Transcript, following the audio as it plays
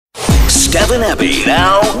Stav and Abby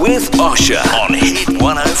now with Osher on Hit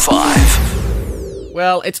 105.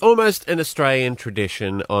 Well, it's almost an Australian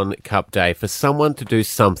tradition on Cup Day for someone to do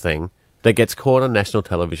something that gets caught on national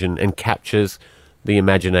television and captures the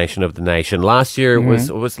imagination of the nation. Last year,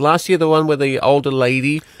 it was last year the one where the older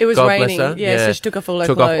lady, It was God raining, bless her, so she took off all her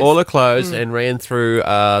took clothes. off all her clothes and ran through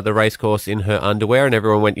the racecourse in her underwear, and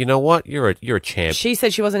everyone went, you know what, you're a champ. She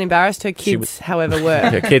said she wasn't embarrassed. Her kids, however, were.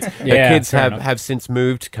 Her kids have since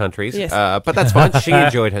moved countries, Yes. but that's fine. She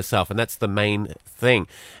enjoyed herself, and that's the main thing.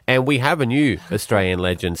 And we have a new Australian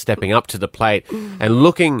legend stepping up to the plate and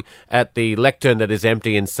looking at the lectern that is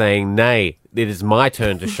empty and saying, nay, it is my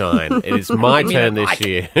turn to shine. It is my turn this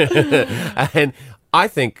year. And I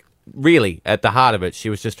think, really, at the heart of it, she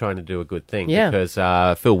was just trying to do a good thing. Yeah. Because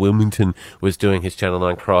Phil Wilmington was doing his Channel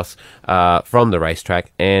 9 cross from the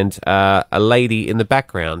racetrack, and a lady in the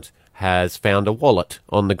background has found a wallet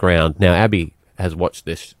on the ground. Now, Abby has watched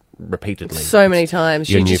this repeatedly. So many times.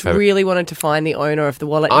 Your She new just favourite. really wanted to find the owner of the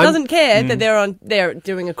wallet. Doesn't care that they're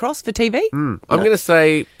doing a cross for TV. I'm going to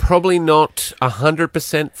say probably not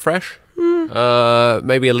 100% fresh.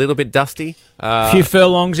 Maybe a little bit dusty. A few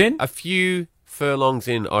furlongs in? A few furlongs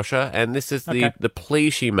in, Osher, and this is the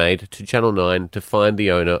plea she made to Channel 9 to find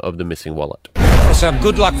the owner of the missing wallet. So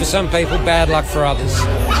good luck for some people, bad luck for others.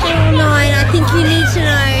 Channel 9, I think you need to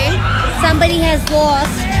know somebody has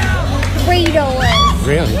lost $3.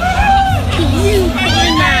 Really? Can you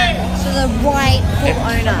find that to the rightful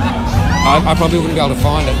owner? I probably wouldn't be able to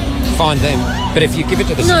find them. But if you give it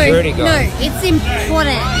to the security No, guy... it's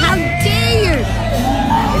important. How dare you?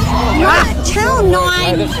 No, Channel 9,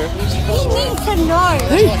 No, that's right. he needs to know.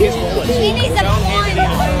 He needs to find the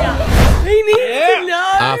owner. He needs to know.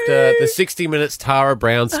 After the 60 Minutes Tara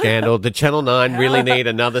Brown scandal, the Channel 9 really need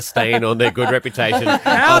another stain on their good reputation of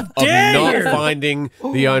not finding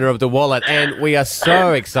the owner of the wallet. And we are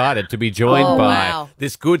so excited to be joined by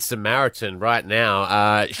this good Samaritan right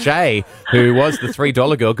now, Shay, who was the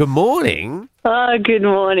 $3 girl. Good morning. Oh, good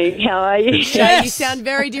morning. How are you? Shay, you sound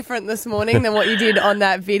very different this morning than what you did on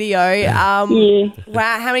that video. Yeah.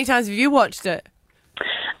 Wow, how many times have you watched it?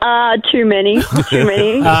 Too many.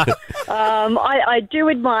 I do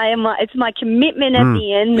admire it's my commitment at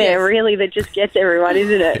the end there, really, that just gets everyone,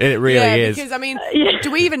 isn't it? It really is. Because, I mean,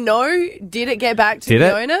 do we even know? Did it get back to Did the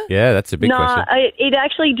it? owner? Yeah, that's a big question. It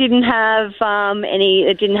actually didn't have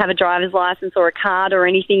it didn't have a driver's license or a card or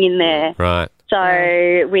anything in there. Right.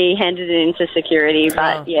 So we handed it into security,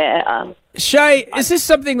 but Shay, is this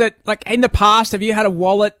something that, like, in the past, have you had a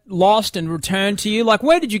wallet lost and returned to you? Like,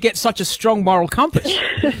 where did you get such a strong moral compass?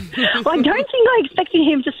 Well, I don't think I expected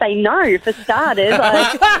him to say no, for starters.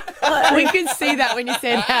 We could see that when you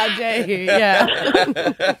said, how dare you, yeah.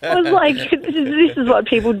 I was like, this is what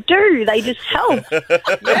people do. They just help. But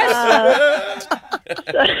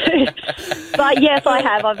yes, I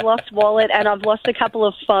have. I've lost wallet and I've lost a couple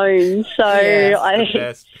of phones. So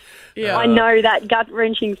I know that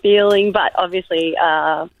gut-wrenching feeling, but obviously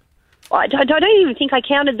I don't even think I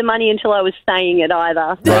counted the money until I was saying it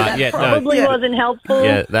either. So that probably wasn't helpful.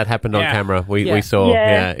 Yeah, that happened on camera. We saw.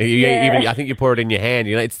 Yeah. Even, I think you pour it in your hand.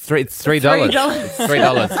 You know, it's $3.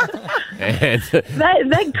 $3. And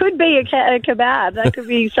that could be a kebab. That could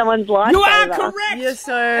be someone's lifesaver. You are correct. You're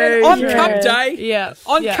so on Cup Day.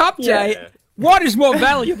 On Cup Day. What is more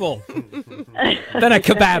valuable than a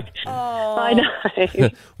kebab? I know.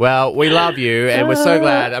 Well, we love you, and we're so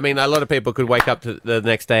glad. I mean, a lot of people could wake up to the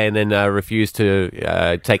next day and then refuse to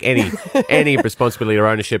take any responsibility or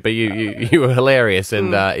ownership, but you were hilarious,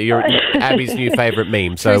 and you're Abby's new favourite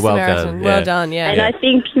meme, so well done. Well done, yeah. And I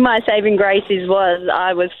think my saving grace was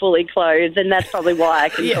I was fully clothed, and that's probably why I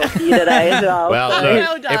can talk to you today as well. Well, so.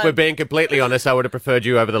 look, if we're being completely honest, I would have preferred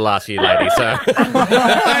you over the last year, lady, so...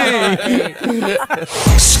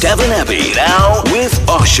 Stav and Abby now with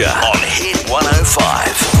Osher on Hit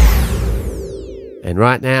 105. And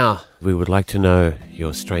right now, we would like to know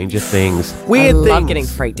your stranger things. Weird things. I love getting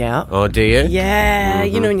freaked out. Oh, do you? Yeah,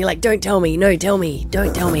 you know, and you're like, don't tell me, no, tell me,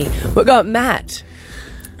 don't tell me. We've got Matt.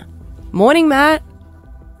 Morning, Matt.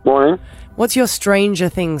 Morning. What's your stranger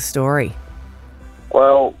things story?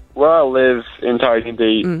 Well, where I live in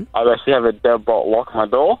Tarragindi, I actually have a deadbolt lock on my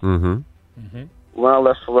door. When I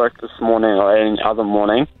left for work this morning or any other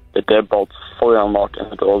morning, the deadbolt's fully unlocked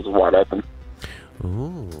and the door's wide open.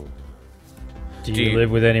 Ooh. Do you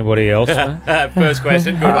live with anybody else? First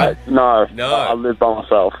question, good one. No. I live by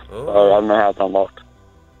myself, so I don't know how it's unlocked.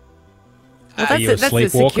 Well, that's a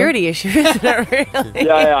security issue, isn't it, really?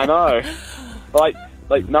 Yeah, I know. Like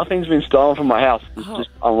nothing's been stolen from my house. It's just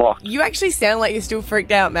unlocked. You actually sound like you're still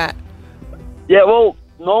freaked out, Matt. Yeah, well,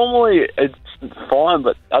 normally it's fine,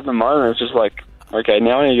 but at the moment it's just like Okay,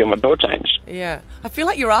 now I need to get my door changed. Yeah. I feel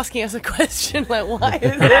like you're asking us a question, like, why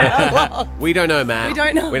is it that long? We don't know, Matt. We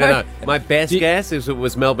don't know. We don't know. My best guess is it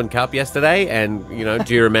was Melbourne Cup yesterday, and, you know,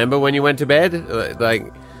 do you remember when you went to bed? Like,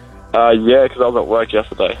 Yeah, because I was at work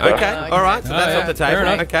yesterday. So. okay, all right, so that's off the table.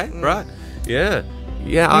 enough. Okay, right. Yeah.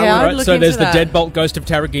 Yeah, I would Right, look so into there's that. the deadbolt ghost of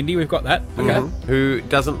Tarragindi. We've got that. Okay. Who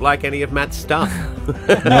doesn't like any of Matt's stuff?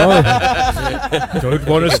 No. Don't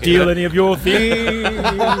want to steal any of your things.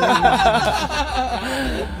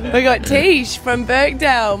 We got Tish from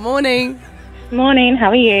Birkdale. Morning. Morning, how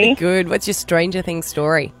are you? Good. What's your Stranger Things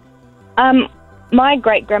story? My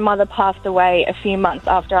great-grandmother passed away a few months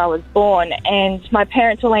after I was born, and my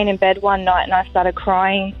parents were laying in bed one night and I started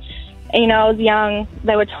crying. You know, I was young,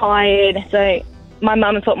 they were tired, so my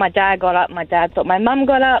mum thought my dad got up, my dad thought my mum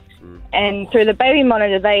got up, and through the baby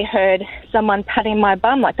monitor they heard someone patting my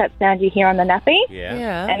bum, like that sound you hear on the nappy,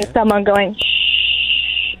 and someone going,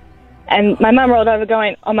 shh. And my mum rolled over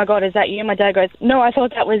going, oh my God, is that you? My dad goes, no, I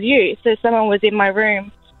thought that was you. So someone was in my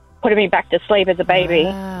room putting me back to sleep as a baby.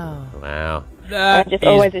 Wow. I just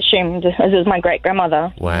always assumed it was my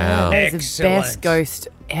great-grandmother. Wow. That is the best ghost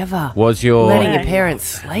ever. Was your... Letting your parents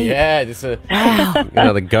sleep. Yeah, just a...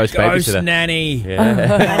 Another ghost babysitter. nanny.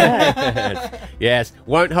 Yeah. Yes.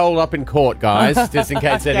 Won't hold up in court, guys, just in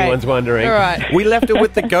case anyone's wondering. All right. We left it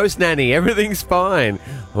with the ghost nanny. Everything's fine.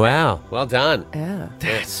 Wow. Well done. Yeah.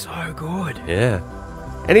 That's so good. Yeah.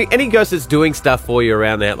 Any ghost that's doing stuff for you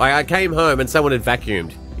around there? Like, I came home and someone had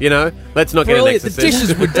vacuumed. You know? Let's not Brilliant. get an The exorcist.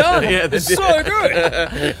 dishes were done. Yeah, It's so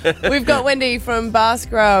good. We've got Wendy from Bar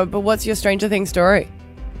Scrub. But what's your Stranger Things story?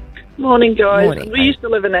 Morning, guys. Morning, we mate. used to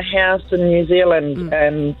live in a house in New Zealand,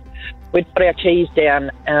 and we'd put our keys down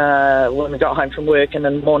when we got home from work, and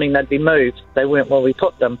in the morning they'd be moved. They weren't where we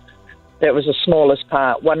put them. That was the smallest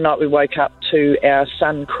part. One night we woke up to our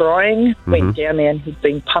son crying, went down there, and he'd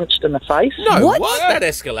been punched in the face. No, what? That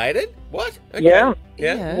escalated? What? Okay. Yeah.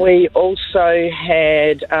 Yeah. We also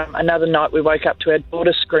had another night we woke up to our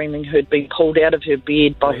daughter screaming who'd been pulled out of her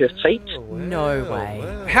bed by her feet. No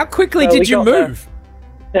way. How quickly So did we you got move?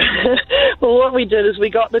 Well, what we did is we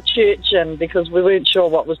got the church in because we weren't sure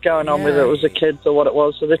what was going on, whether it was the kids or what it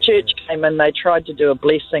was. So the church came in, they tried to do a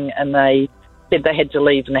blessing, and they said they had to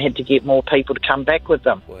leave and they had to get more people to come back with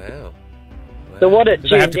them. Wow. So what it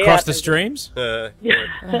Did they have turned to cross out the is- streams?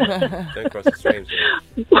 Don't cross the streams.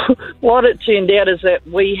 What it turned out is that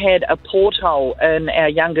we had a porthole in our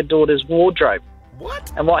younger daughter's wardrobe.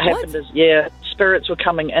 What? And what happened is, spirits were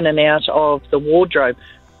coming in and out of the wardrobe.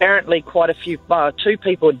 Apparently quite a few, 2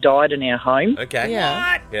 people had died in our home. Okay.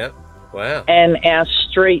 Yeah. Yeah. Wow. And our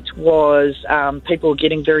street was, people were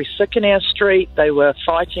getting very sick in our street. They were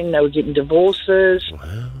fighting. They were getting divorces.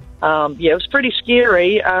 Wow. It was pretty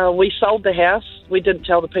scary. We sold the house. We didn't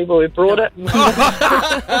tell the people who brought it.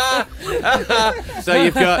 So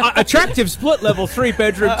you've got... attractive split level,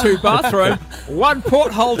 3-bedroom, 2-bathroom, 1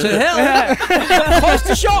 porthole to hell, close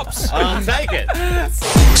to shops. I'll take it.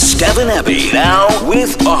 Stav and Abby now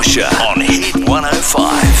with Osher on Hit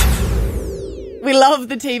 105. We love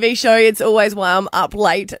the TV show. It's always why I'm up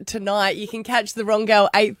late tonight. You can catch The Wrong Girl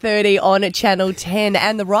 8:30 on Channel 10,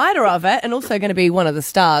 and the writer of it, and also going to be one of the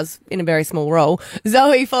stars in a very small role,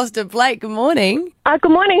 Zoe Foster Blake. Good morning. Good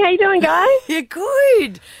morning. How you doing, guys? You're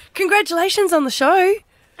good. Congratulations on the show.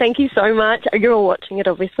 Thank you so much. You're all watching it,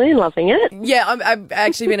 obviously, and loving it. Yeah, I've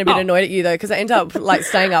actually been a bit annoyed at you though, because I end up like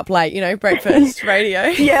staying up late. You know, breakfast radio.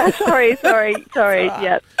 Yeah, sorry.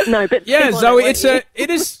 Yeah, no, but Yeah, people Zoe, don't want it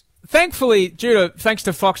is thankfully thanks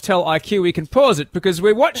to Foxtel IQ, we can pause it because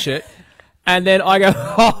we watch it, and then I go,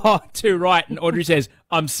 oh, too right, and Audrey says,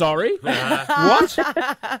 I'm sorry, what?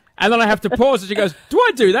 And then I have to pause, and she goes, do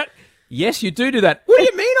I do that? Yes, you do that. What do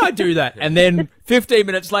you mean I do that? And then 15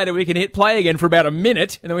 minutes later, we can hit play again for about a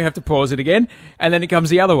minute, and then we have to pause it again, and then it comes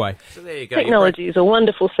the other way. So there you go. Technology is a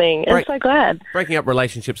wonderful thing. I'm so glad. Breaking up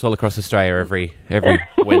relationships all across Australia every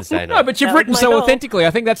Wednesday night. No, but you've That was written my so goal. authentically.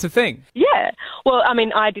 I think that's the thing. Yeah. Well, I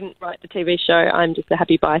mean, I didn't write the TV show. I'm just a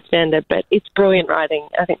happy bystander, but it's brilliant writing.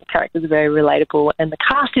 I think the characters are very relatable, and the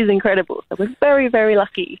cast is incredible. So we're very, very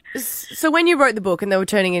lucky. So when you wrote the book and they were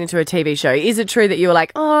turning it into a TV show, is it true that you were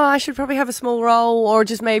like, oh, I should probably have a small role or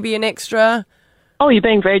just maybe an extra? Oh, you're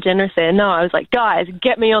being very generous there. No, I was like, guys,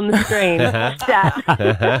 get me on the screen. Stat.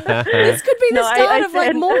 This could be the No, start I of like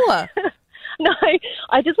said- more. No,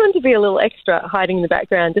 I just wanted to be a little extra hiding in the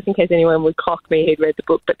background just in case anyone would cock me who'd read the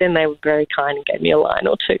book, but then they were very kind and gave me a line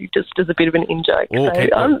or two just as a bit of an in-joke. Oh, So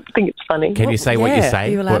I think it's funny. Can you say what you Yeah, say?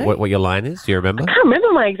 are you allowed What your line is? Do you remember? I can't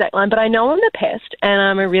remember my exact line, but I know I'm a pest, and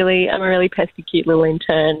I'm a really pesky, cute little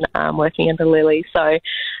intern working under Lily. So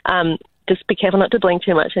just be careful not to blink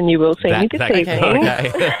too much, and you will see me this evening.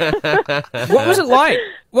 What was it like?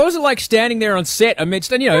 What was it like standing there on set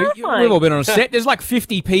amidst, and we've all been on a set. There's like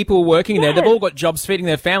 50 people working there. They've all got jobs feeding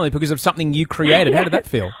their family because of something you created. How did that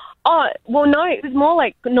feel? Oh, well, no, it was more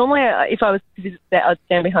like, normally if I was to visit that, I'd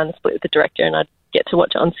stand behind the split with the director and I'd get to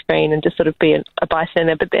watch it on screen and just sort of be a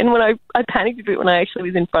bystander. But then when I panicked a bit when I actually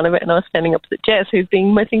was in front of it and I was standing opposite Jess, who's the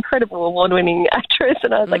most incredible award-winning actress,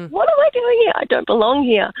 and I was like, what am I doing here? I don't belong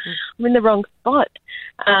here. I'm in the wrong spot.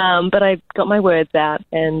 But I got my words out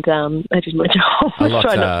and I did my job. I was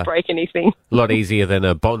trying not to break anything. A lot easier than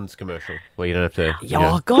a Bonds commercial where you don't have to...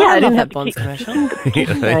 I love that Bonds commercial.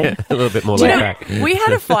 A little bit more laid back. We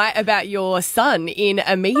had a fight about your son in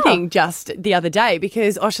a meeting just the other day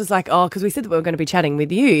because Osher's like, because we said that we were going to be chatting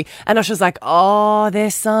with you, and Osher's like,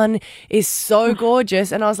 their son is so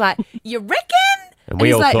gorgeous. And I was like, you reckon? And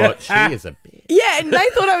we all thought, she is a bitch. Yeah, and they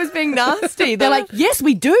thought I was being nasty. They're like, yes,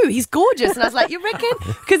 we do. He's gorgeous. And I was like, you reckon?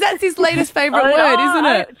 Because that's his latest favourite word, isn't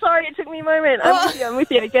it? Sorry, it took me a moment. I'm with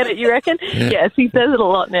you. I get it. You reckon? Yes, he says it a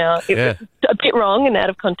lot now. It's a bit wrong and out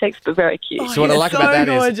of context, but very cute. So what I like about that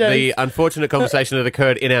is the unfortunate conversation that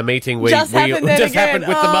occurred in our meeting where just happened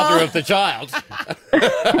with the mother of the child.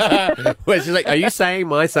 Where she's like, are you saying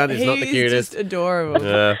my son is not the cutest? Just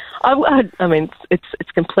adorable. I mean,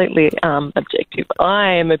 it's completely objective.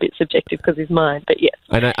 I am a bit subjective because he's mine, but yes.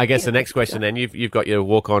 And I guess the next question then, you've got your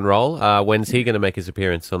walk-on role. When's he going to make his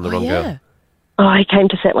appearance on The Wrong Girl? Oh, he came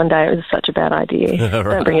to set one day. It was such a bad idea. Right.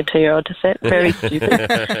 Don't bring a 2-year-old to set. Very stupid.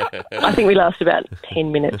 I think we lasted about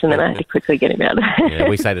 10 minutes and then I had to quickly get him out. Yeah,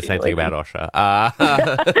 we say the same thing about Osher.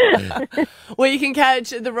 Well, you can catch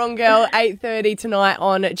The Wrong Girl 8:30 tonight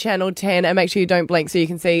on Channel 10, and make sure you don't blink so you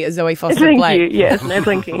can see Zoe Foster Thank play. you. Yes, no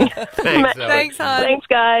blinking. Thanks, Zoe. Thanks, hon. Thanks,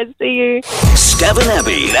 guys. See you. Stav and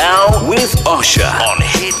Abby now with Osher on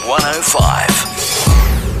Hit 105.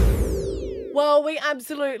 Well, we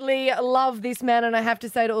absolutely love this man, and I have to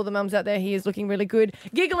say to all the mums out there, he is looking really good.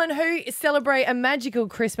 Giggle and Who celebrate a magical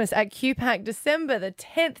Christmas at QPAC December the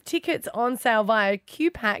 10th. Tickets on sale via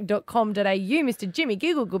qpac.com.au. Mr. Jimmy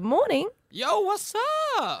Giggle, good morning. Yo, what's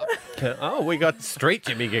up? We got street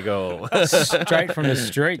Jimmy Giggle. Straight from the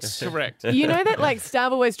streets. Correct. You know that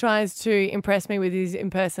Stav always tries to impress me with his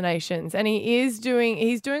impersonations, and he's doing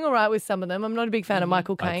all right with some of them. I'm not a big fan of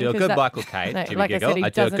Michael Caine. I do a good Michael Caine, No, Jimmy like I Giggle. said, I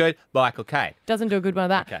do a good Michael Caine. Doesn't do a good one of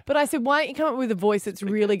that. Okay. But I said, why don't you come up with a voice that's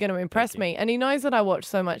really going to impress me? And he knows that I watch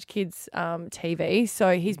so much kids' TV,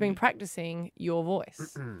 so he's been practicing your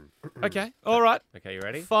voice. Okay, all right. Okay, you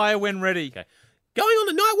ready? Fire when ready. Okay. Going on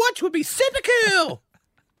the night watch would be super cool.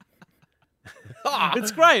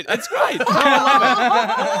 It's great. It's great. No,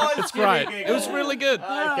 I love it. It's great. It was really good.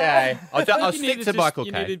 Okay. I'll stick to Michael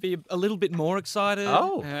You Caine. need to be a little bit more excited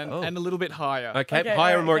and a little bit higher. Okay,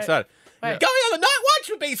 higher and more excited. Wait. Going on the night watch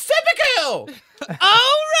would be super cool.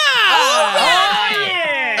 All right.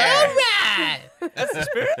 All right. That's the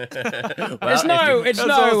spirit. It's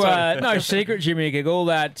no secret, Jimmy Giggle,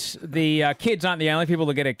 that the kids aren't the only people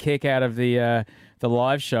that get a kick out of the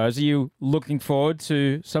live shows. Are you looking forward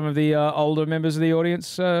to some of the older members of the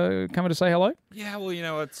audience coming to say hello? Yeah, well,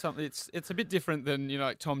 it's a bit different than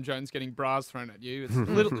like Tom Jones getting bras thrown at you. It's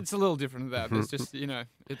a little different than that. There's just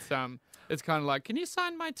it's kind of like, can you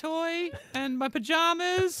sign my toy and my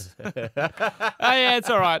pajamas? Yeah, it's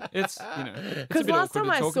all right. It's because last time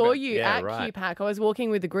I saw you at QPAC, I was walking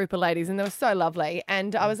with a group of ladies and they were so lovely,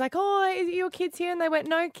 and I was like, is it your kids here? And they went,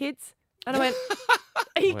 no, kids. And I went,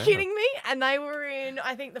 are you kidding me? And they were in,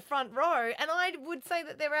 I think, the front row. And I would say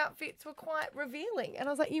that their outfits were quite revealing. And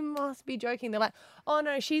I was like, you must be joking. They're like, oh,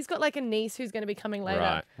 no, she's got like a niece who's going to be coming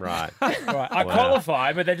later. Right. I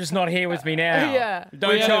qualify, but they're just not here with me now. Yeah.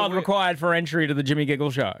 No child required for entry to the Jimmy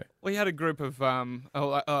Giggle show. We had a group of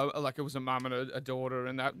like it was a mum and a daughter,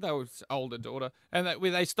 and that was older daughter, and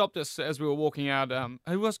they stopped us as we were walking out.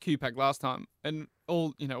 Who was QPAC last time? And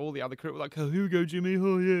all the other crew were like, oh, here we go, Jimmy.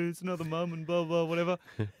 Oh yeah, it's another mum and blah blah whatever.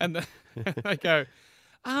 And they go,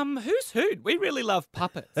 who's Hoot? We really love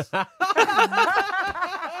puppets.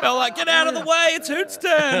 They're like, get out of the way, it's Hoot's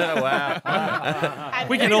turn. Oh, wow.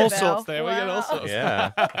 We get all sorts there. Wow. We get all sorts.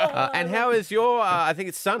 Yeah. And how is your, I think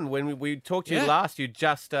it's son, when we talked to you last, you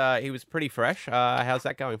just, he was pretty fresh. How's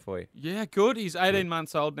that going for you? Yeah, good. He's 18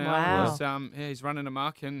 months old now. Wow. He's running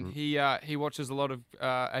amok, and he watches a lot of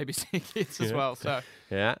ABC Kids as well. So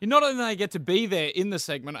not only do I get to be there in the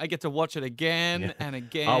segment, I get to watch it again and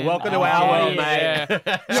again. Oh, welcome to our world, mate.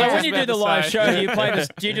 So when you do the live show,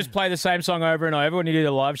 do you just play the same song over and over when you do the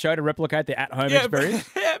live show to replicate the at-home experience?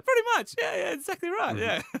 Yeah, pretty much. Yeah, exactly right.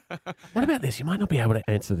 Yeah. What about this? You might not be able to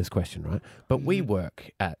answer this question, right? But we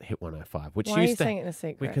work at Hit 105, which Why are used you to saying it in a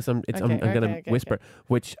secret? because I'm Okay, going okay, to whisper it,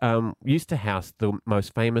 which used to house the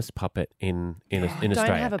most famous puppet in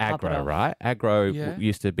Australia, have a puppet Agro, of. right? Agro Yeah.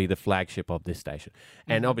 used to be the flagship of this station,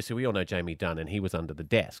 and obviously we all know Jamie Dunn, and he was under the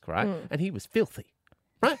desk, right? And he was filthy.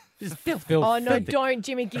 Right? Just filthy. Oh, no, don't,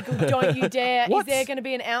 Jimmy Giggle. Don't you dare. Is What's- there going to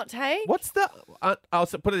be an outtake? What's the? I'll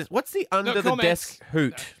put it this. What's the under the comments. desk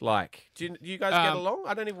hoot like? Do you guys get along?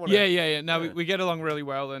 I don't even want to. Yeah. No, we get along really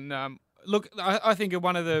well. And look, I think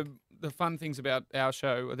one of the fun things about our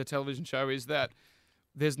show, the television show, is that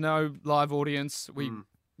there's no live audience. We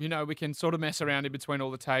can sort of mess around in between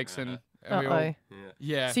all the takes and we all,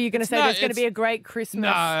 yeah. So you're going to say there's going to be a great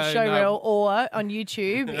Christmas showreel, or on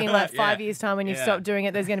YouTube in like 5 years' time when you've stopped doing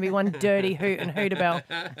it, there's going to be one dirty hoot and hootabell.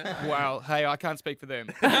 Well, hey, I can't speak for them.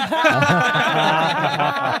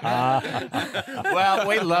 Well,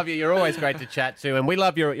 we love you. You're always great to chat to, and we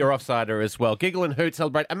love your offsider as well. Giggle and Hoot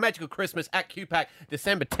celebrate a magical Christmas at QPAC,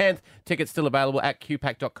 December 10th. Tickets still available at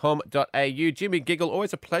qpac.com.au. Jimmy Giggle,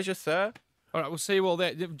 always a pleasure, sir. All right, we'll see you all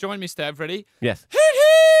there. Join me, Stav. Ready? Yes.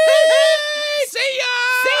 See ya!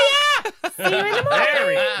 See you in the morning.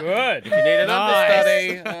 Very good. If you need an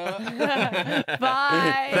understudy.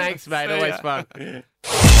 Bye. Thanks, mate. Always fun.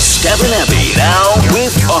 Stav and Abby now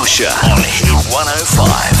with Osher on Hit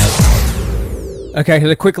 105. Okay,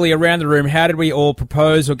 so quickly around the room, how did we all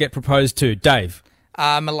propose or get proposed to? Dave.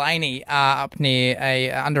 Mulaney up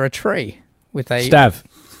near under a tree with a... Stav.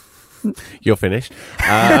 You're finished.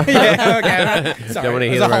 Yeah, okay. Sorry, Don't want to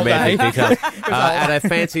hear the romantic details. At a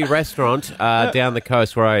fancy restaurant down the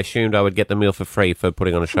coast where I assumed I would get the meal for free for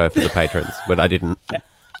putting on a show for the patrons, but I didn't.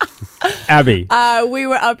 Abby. We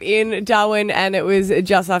were up in Darwin and it was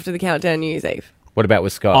just after the countdown New Year's Eve. What about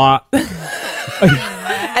with Scott?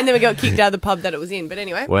 And then we got kicked out of the pub that it was in. But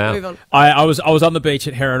anyway, Wow. move on. I was on the beach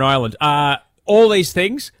at Heron Island. All these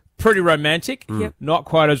things, pretty romantic. Yep. Not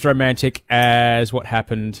quite as romantic as what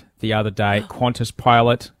happened the other day. Qantas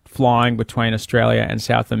pilot flying between Australia and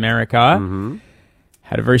South America.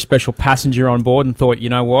 Had a very special passenger on board and thought, you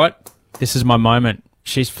know what? This is my moment.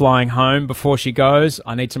 She's flying home before she goes.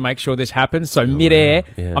 I need to make sure this happens. So midair,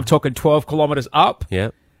 I'm talking 12 kilometres up. Yeah.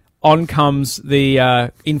 On comes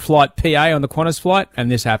the in-flight PA on the Qantas flight,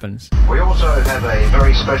 and this happens. We also have a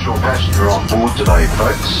very special passenger on board today,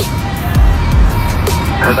 folks.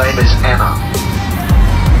 Her name is Anna.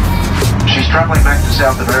 She's travelling back to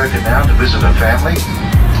South America now to visit her family,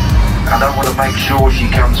 and I want to make sure she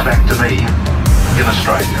comes back to me in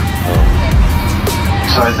Australia.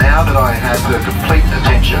 So now that I have her complete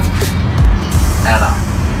attention, Anna,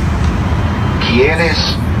 ¿quieres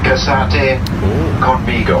casarte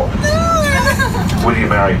conmigo? Will you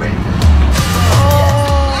marry me?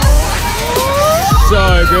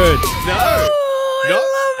 So good.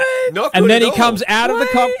 Not And good then at he all. comes out of the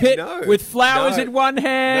cockpit with flowers in one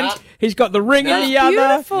hand. He's got the ring in the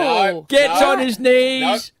other. Beautiful. Gets on his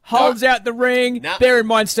knees, holds out the ring. Bear in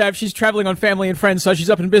mind, Stav, she's travelling on family and friends, so she's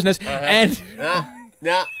up in business. And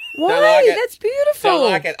Nah. Why? Don't like it. That's beautiful.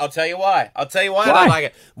 Don't like it. I'll tell you why. I don't like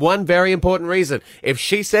it. One very important reason. If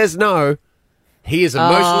she says no, he is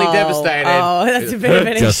emotionally devastated. Oh, that's a bit of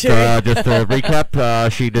an Just issue. to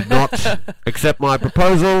recap, she did not accept my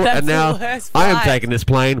proposal, That's and now the worst I am fight. taking this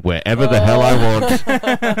plane wherever the hell I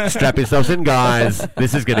want. Strap yourselves in, guys.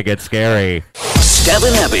 This is going to get scary. Stav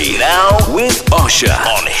and Abby now with Osher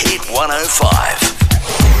on Hit 105.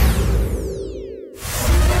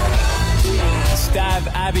 Stav,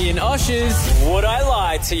 Abby and Osher's Would I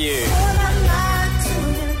Lie to You?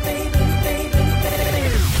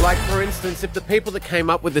 Like, for instance, if the people that came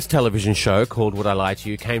up with this television show called Would I Lie to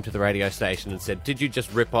You came to the radio station and said, did you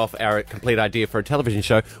just rip off our complete idea for a television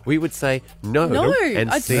show? We would say no. No, And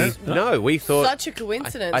I'd see, s- no, we thought... Such a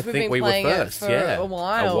coincidence. I We've think been we were playing first, it for a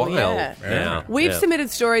while. Yeah. now. We've Yeah. submitted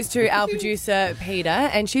stories to our producer, Peter,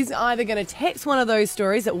 and she's either going to text one of those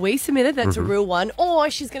stories that we submitted, that's a real one, or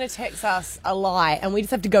she's going to text us a lie, and we just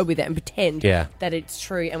have to go with it and pretend that it's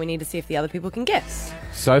true, and we need to see if the other people can guess.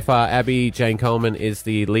 So far, Abby Jane Coleman is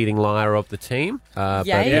the leading liar of the team. But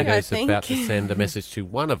Yay, I who's think. about to send a message to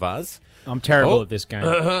one of us. I'm terrible at this game.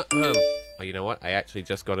 Oh, you know what? I actually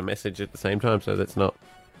just got a message at the same time, so that's not...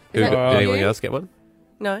 Is that Did anyone you? else get one?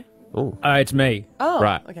 No? Oh, It's me. Oh,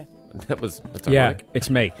 right. okay. That's Yeah, ironic. it's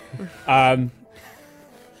me.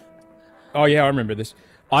 Oh yeah, I remember this.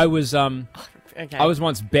 I was Okay. I was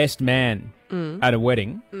once best man at a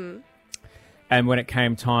wedding, and when it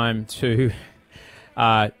came time to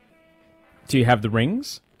do you have the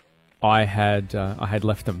rings? I had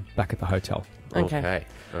left them back at the hotel. Okay.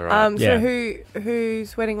 All right. So Yeah.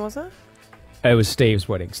 whose wedding was it? It was Steve's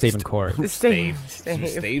wedding. Steve and Corey. Steve's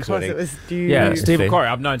wedding. It was due. Yeah, Steve and Corey.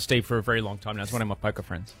 I've known Steve for a very long time now. It's one of my poker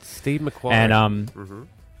friends. Steve McQuarrie. And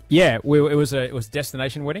yeah, it was a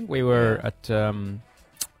destination wedding. We were at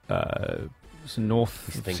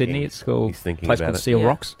North Sydney. It's called a place called Seal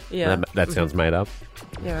Rocks. Yeah. That sounds made up.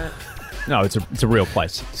 Yeah. Right. No, it's a real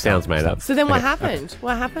place. Sounds made up. So then what happened?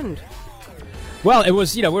 What happened? Well, it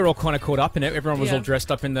was, we were all kind of caught up in it. Everyone was all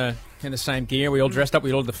dressed up in the same gear. We all dressed up.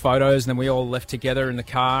 We all did the photos, and then we all left together in the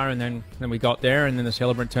car. And then we got there, and then the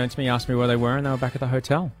celebrant turned to me, asked me where they were, and they were back at the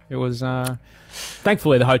hotel. It was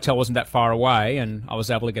thankfully the hotel wasn't that far away, and I was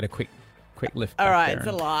able to get a quick lift. All right, there. it's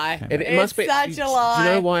a lie. It must be such a lie. Do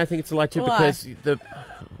you know why I think it's a lie too? Why?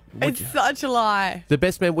 Because It's such a lie. the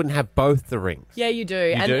best man wouldn't have both the rings. Yeah, you do.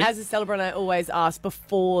 You and do? as a celebrant, I always ask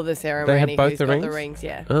before the ceremony They have both who's the got rings? the rings.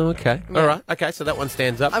 Yeah. Oh, okay. Yeah. All right. Okay, so that one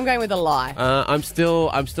stands up. I'm going with a lie. I'm still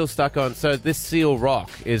stuck on. So this Seal Rock,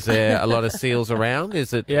 is there a lot of seals around?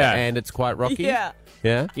 Is it? Yeah. And it's quite rocky. Yeah.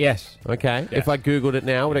 Yeah. Yes. Okay. Yeah. If I googled it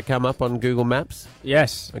now, would it come up on Google Maps?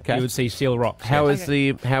 Yes. Okay. You would see Seal Rocks. How yes.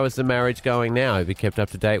 is the marriage going now? Have you kept up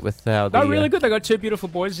to date with how? Oh, really good. They got two beautiful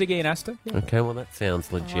boys, Ziggy and Asta. Yeah. Okay. Well, that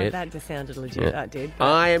sounds legit. Oh, that just sounded legit. Yeah. That did.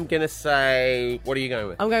 but- I am going to say. What are you going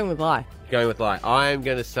with? I'm going with lie. Going with lie. I am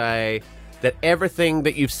going to say that everything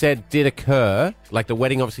that you've said did occur. Like the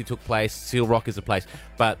wedding obviously took place, Seal Rock is a place,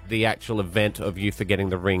 but the actual event of you forgetting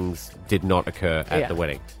the rings did not occur at the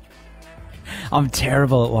wedding. I'm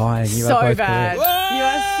terrible at lying. You So are both bad. correct. You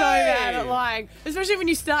are so bad at lying. Especially when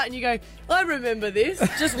you start and you go, I remember this.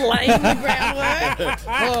 Just laying the groundwork.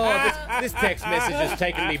 Oh, this text message has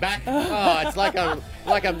taken me back. Oh, it's like I'm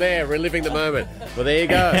there, reliving the moment. Well, there you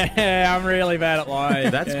go. Yeah, I'm really bad at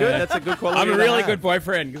lying. That's good. That's a good quality. I'm a to really have. good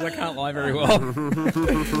boyfriend because I can't lie very well.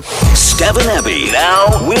 Stav and Abby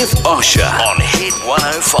now with Osher on Hit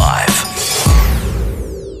 105.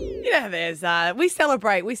 You know, there's we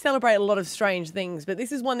celebrate a lot of strange things, but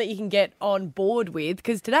this is one that you can get on board with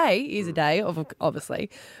because today is a day of obviously,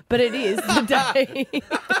 but it is the day.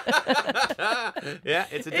 Yeah,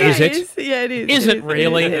 it's a Is it? Yeah, it is. Is it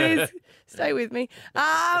really? It is. Stay with me.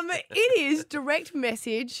 It is direct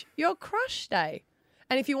message your crush day.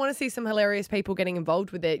 And if you want to see some hilarious people getting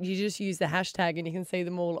involved with it, you just use the hashtag and you can see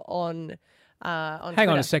them all on Hang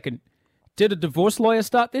Twitter. on a second. Did a divorce lawyer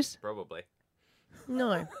start this? Probably.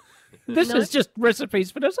 No. This No. is just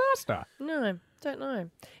recipes for disaster. No, don't know.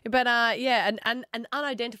 But an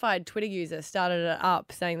unidentified Twitter user started it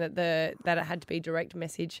up saying that it had to be direct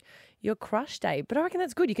message your crush day. But I reckon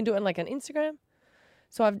that's good. You can do it on like on Instagram.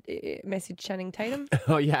 So I've messaged Channing Tatum.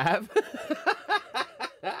 Oh, you have?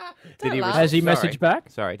 Did he laugh. Has he Sorry. messaged back?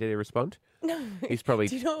 Sorry, did he respond? No. He's probably.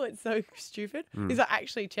 Do you know what's so stupid? Is I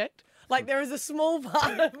actually checked. Like there is a small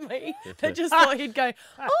part of me that just thought he'd go,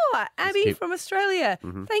 oh, Abby keep- from Australia.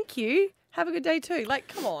 Thank you. Have a good day too. Like,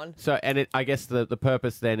 come on. So, and I guess the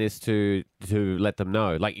purpose then is to let them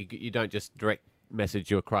know. Like, you don't just direct message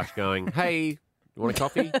your crush going, hey, you want a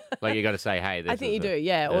coffee? Like, you got to say, hey. I think you do,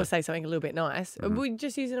 yeah. Or say something a little bit nice. We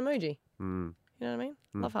just use an emoji. Mm. You know what I mean?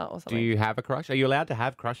 Love heart or Do something. you have a crush? Are you allowed to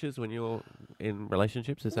have crushes when you're in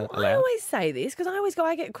relationships? Is that I allowed? always say this because I always go,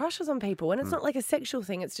 I get crushes on people, and it's not like a sexual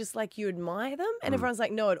thing. It's just like you admire them, and everyone's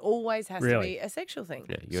like, no, it always has to Really? be a sexual thing.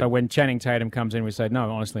 Yeah, So when Channing Tatum comes in, we say, no,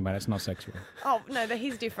 honestly, mate, it's not sexual. Oh no,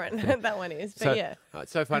 he's different. That one is, but so, yeah.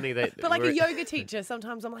 It's so funny that. But like a we're- yoga teacher,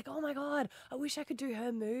 sometimes I'm like, oh my god, I wish I could do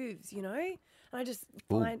her moves, you know? And I just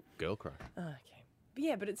Ooh, find, girl crush. oh, okay, but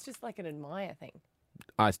yeah, but it's just like an admire thing.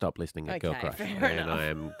 I stopped listening at Girl Okay, Crush, fair and enough. I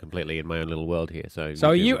am completely in my own little world here. So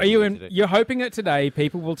So do what need to do. you're hoping that today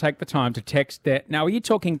people will take the time to text their. Now, are you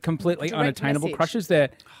talking completely Direct unattainable message. crushes? They're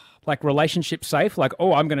like relationship safe, like,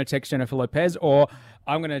 oh, I'm going to text Jennifer Lopez, or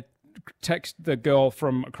I'm going to text the girl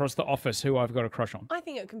from across the office who I've got a crush on. I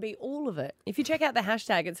think it can be all of it. If you check out the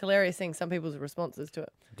hashtag, it's hilarious seeing some people's responses to it.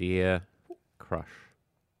 Dear crush,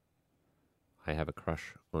 I have a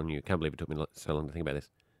crush on you. Can't believe it took me so long to think about this.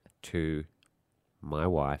 To my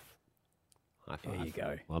wife. High five. There you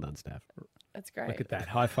go. Well done, Stav. That's great. Look at that.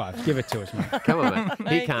 High five. Give it to us, mate. Come on, man.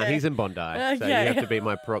 He can't. Okay. He's in Bondi. So you Okay. have to be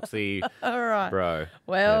my proxy All right. bro.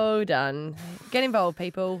 Well done. Get involved,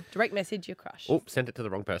 people. Direct message your crush. Oh, sent it to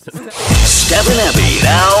the wrong person. Stav and Abby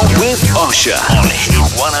now with Osher on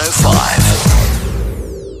Hit 105.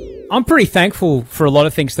 I'm pretty thankful for a lot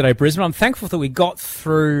of things today, Brisbane. I'm thankful that we got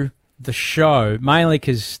through the show, mainly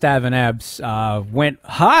because Stav and Abs went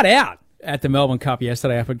hard out at the Melbourne Cup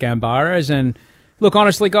yesterday up at Gambaras. And look,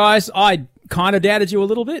 honestly, guys, I kind of doubted you a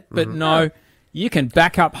little bit, but no, You can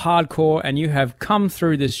back up hardcore, and you have come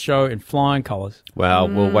through this show in flying colours. Well,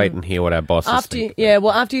 we'll wait and hear what our bosses think.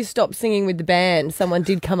 After you stopped singing with the band, someone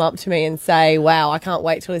did come up to me and say, "Wow, I can't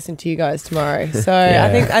wait to listen to you guys tomorrow." So I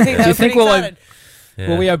think they were pretty excited.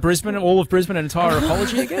 Will we owe Brisbane, all of Brisbane, an entire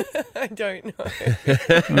apology again? I don't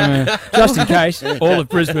know. Just in case, all of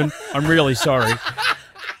Brisbane, I'm really sorry.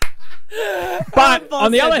 But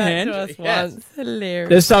on the other hand, hilarious.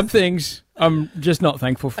 There's some things I'm just not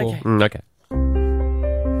thankful for. Okay.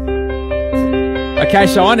 Okay,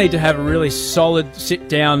 so I need to have a really solid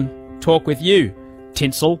sit-down talk with you,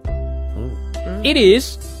 Tinsel. It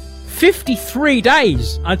is 53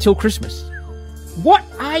 days until Christmas. What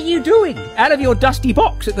are you doing out of your dusty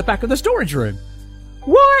box at the back of the storage room?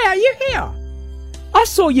 Why are you here? I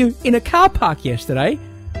saw you in a car park yesterday,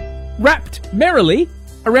 wrapped merrily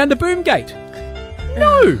around the boom gate.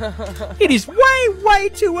 No, it is way, way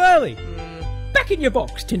too early. Back in your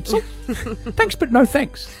box, Tinsel. Thanks, but no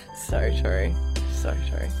thanks. So true. So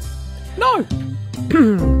true. No.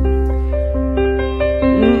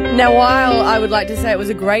 Now, while I would like to say it was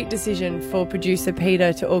a great decision for producer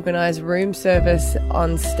Peter to organise room service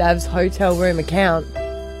on Stav's hotel room account,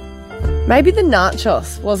 maybe the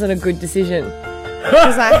nachos wasn't a good decision.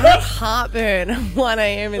 Because I had heartburn at 1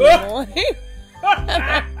 a.m. in the morning. And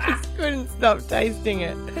I just couldn't stop tasting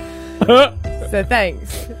it. So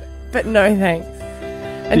thanks, but no thanks.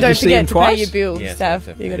 And Did you don't see forget him to twice? pay your bills, Yes, Stav.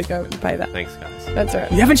 definitely. You got to go and pay that. Thanks, guys. That's all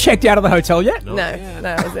right. You haven't checked out of the hotel yet? No, it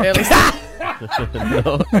was early.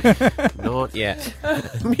 Not yet.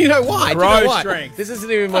 You know why? This isn't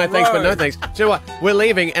even my thanks, but no thanks. Do you know what? We're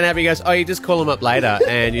leaving, and Abby goes, "Oh, you just call them up later,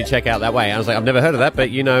 and you check out that way." I was like, "I've never heard of that, but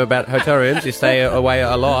you know about hotel rooms. You stay away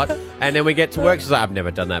a lot, and then we get to work." She's like, "I've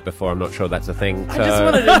never done that before. I'm not sure that's a thing." I just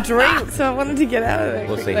wanted a drink, so I wanted to get out of there.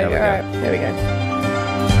 We'll see quickly. how we go. All right, there we go.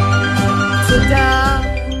 Ta-da!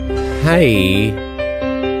 Hey,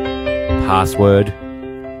 password.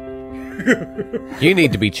 You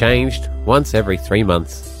need to be changed once every 3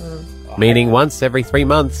 months. Meaning once every 3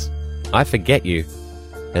 months, I forget you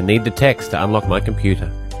and need to text to unlock my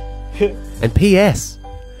computer. And P.S.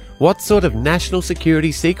 What sort of national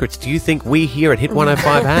security secrets do you think we here at Hit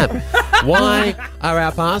 105 have? Why are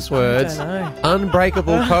our passwords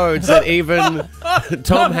unbreakable codes that even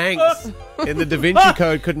Tom Hanks in the Da Vinci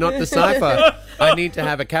Code could not decipher? I need to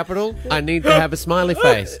have a capital. I need to have a smiley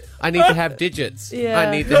face. I need to have digits. I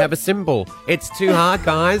need to have a symbol. It's too hard,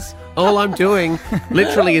 guys. All I'm doing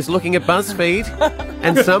literally is looking at BuzzFeed,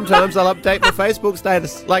 and sometimes I'll update my Facebook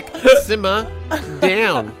status. Like, simmer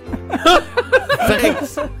down.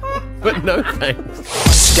 Thanks, but no thanks.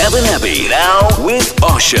 Stav and Abby now with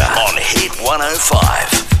Osher on Hit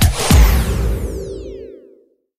 105.